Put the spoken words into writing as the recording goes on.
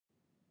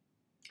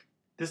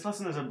This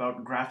lesson is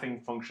about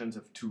graphing functions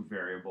of two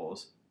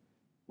variables.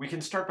 We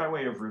can start by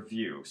way of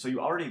review. So you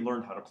already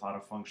learned how to plot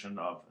a function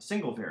of a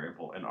single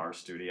variable in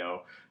RStudio.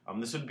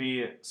 This would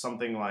be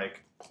something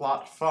like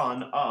plot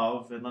fun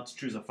of, and let's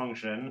choose a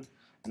function,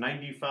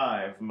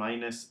 95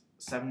 minus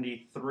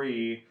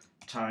 73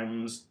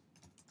 times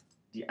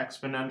the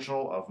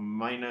exponential of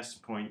minus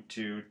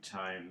 0.2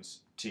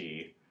 times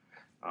t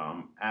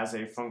as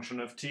a function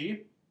of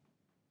t.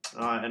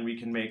 And we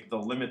can make the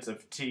limits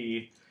of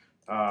t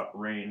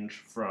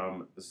range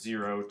from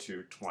 0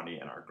 to 20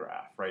 in our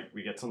graph, right?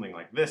 We get something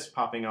like this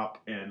popping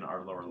up in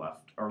our lower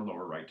left or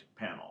lower right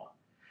panel.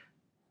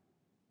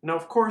 Now,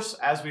 of course,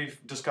 as we've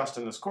discussed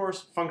in this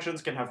course,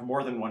 functions can have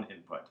more than one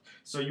input.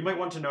 So you might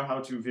want to know how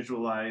to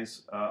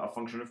visualize a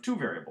function of two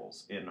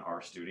variables in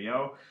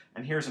RStudio.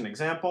 And here's an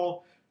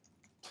example.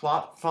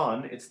 Plot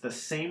fun, it's the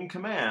same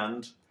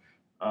command.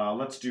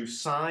 Let's do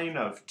sine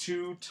of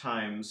 2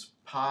 times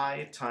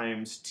pi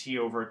times t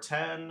over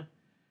 10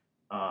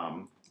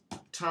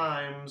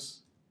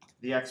 times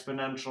the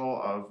exponential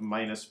of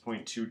minus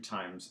 0.2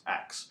 times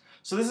x.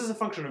 So this is a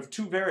function of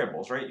two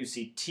variables, right? You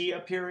see t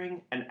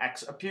appearing and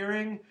x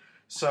appearing.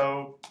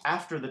 So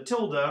after the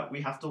tilde,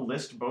 we have to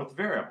list both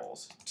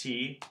variables,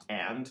 t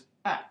and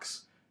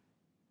x.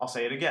 I'll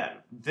say it again.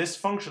 This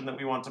function that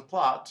we want to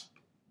plot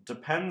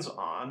depends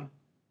on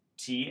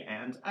t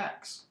and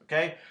x,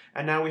 okay?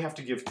 And now we have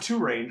to give two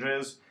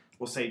ranges.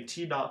 We'll say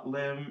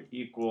t.lim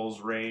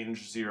equals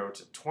range 0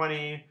 to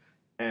 20,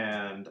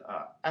 and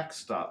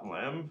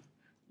x.lim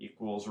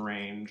equals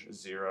range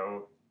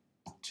 0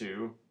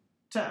 to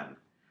 10.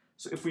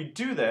 So if we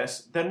do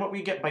this, then what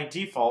we get by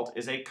default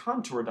is a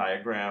contour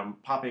diagram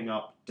popping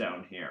up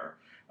down here.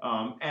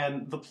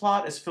 And the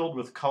plot is filled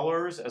with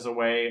colors as a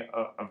way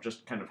of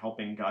just kind of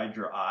helping guide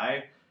your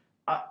eye.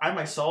 I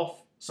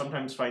myself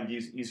sometimes find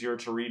these easier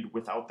to read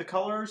without the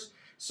colors.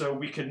 So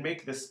we could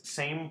make this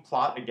same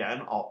plot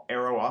again. I'll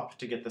arrow up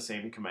to get the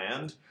same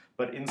command.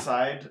 But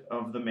inside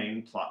of the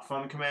main plot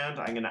fun command,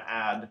 I'm going to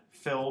add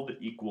filled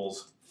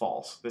equals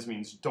false. This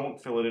means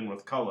don't fill it in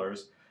with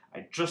colors.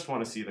 I just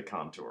want to see the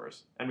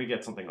contours. And we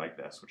get something like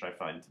this, which I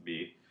find to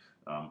be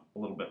a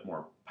little bit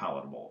more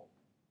palatable.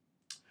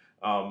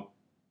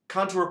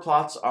 Contour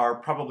plots are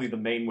probably the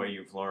main way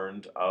you've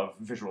learned of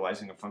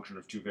visualizing a function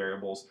of two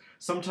variables.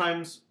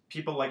 Sometimes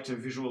people like to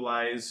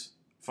visualize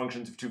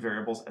functions of two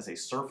variables as a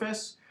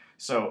surface.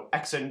 So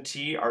x and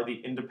t are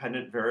the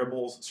independent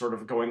variables sort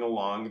of going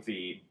along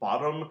the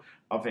bottom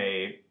of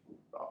a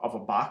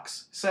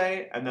box,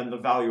 say, and then the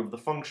value of the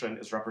function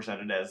is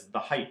represented as the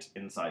height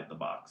inside the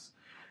box.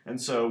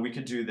 And so we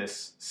could do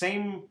this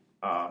same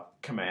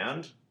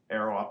command,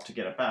 arrow up to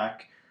get it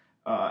back,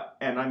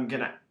 and I'm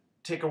going to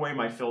take away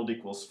my filled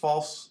equals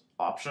false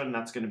option.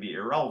 That's going to be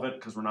irrelevant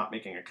because we're not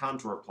making a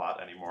contour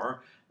plot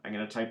anymore. I'm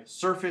going to type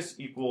surface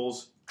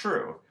equals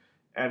true,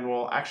 and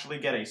we'll actually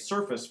get a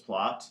surface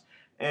plot.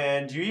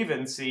 And you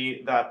even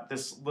see that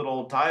this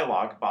little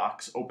dialog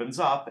box opens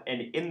up,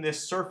 and in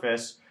this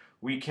surface,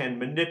 we can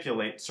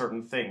manipulate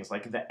certain things,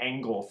 like the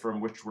angle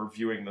from which we're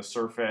viewing the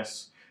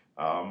surface,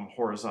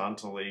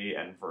 horizontally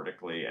and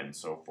vertically, and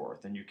so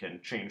forth. And you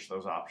can change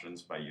those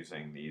options by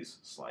using these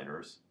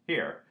sliders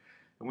here.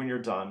 And when you're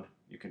done,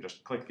 you can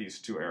just click these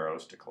two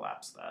arrows to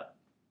collapse that.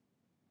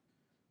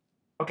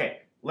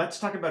 Okay.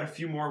 Let's talk about a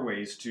few more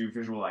ways to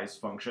visualize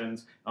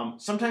functions.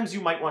 Sometimes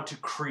you might want to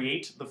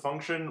create the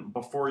function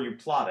before you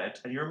plot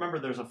it, and you remember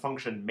there's a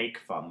function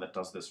makefun that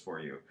does this for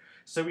you.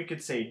 So we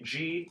could say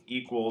g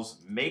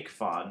equals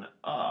makefun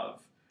of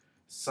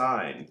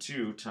sine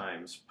 2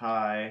 times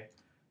pi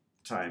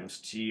times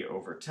t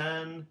over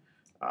 10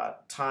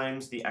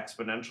 times the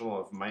exponential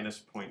of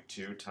minus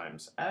 0.2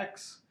 times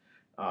x.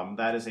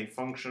 That is a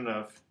function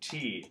of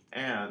t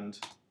and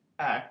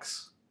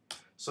x.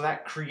 So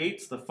that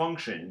creates the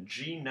function.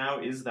 G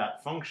now is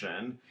that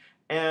function.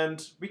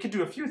 And we could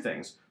do a few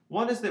things.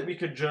 One is that we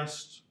could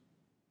just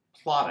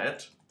plot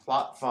it,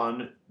 plot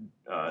fun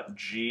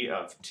g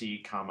of t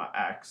comma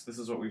x. This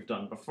is what we've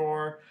done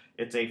before.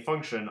 It's a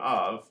function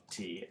of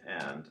t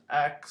and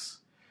x.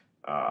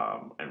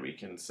 And we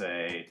can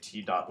say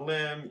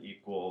t.lim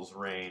equals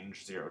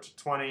range 0 to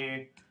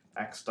 20,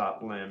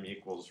 x.lim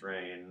equals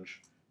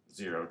range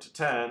 0 to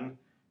 10.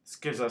 This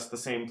gives us the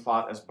same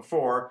plot as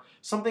before.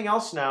 Something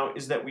else now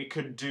is that we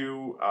could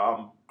do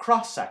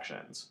cross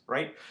sections,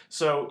 right?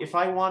 So if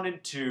I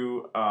wanted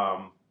to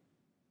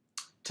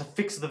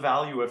fix the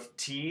value of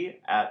t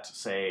at,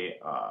 say,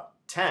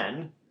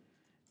 10,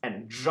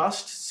 and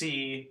just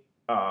see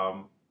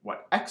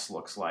what x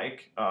looks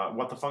like,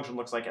 what the function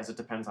looks like as it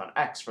depends on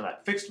x for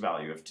that fixed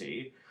value of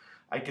t,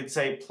 I could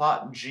say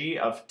plot g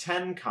of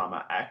 10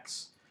 comma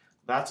x.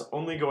 That's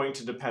only going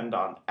to depend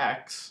on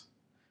x.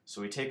 So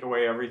we take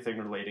away everything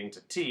relating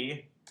to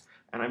t,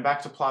 and I'm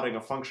back to plotting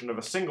a function of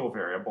a single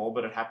variable,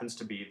 but it happens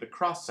to be the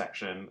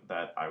cross-section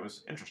that I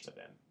was interested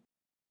in.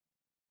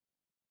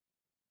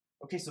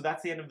 Okay, so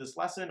that's the end of this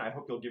lesson. I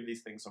hope you'll give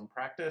these things some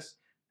practice,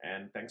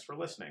 and thanks for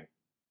listening.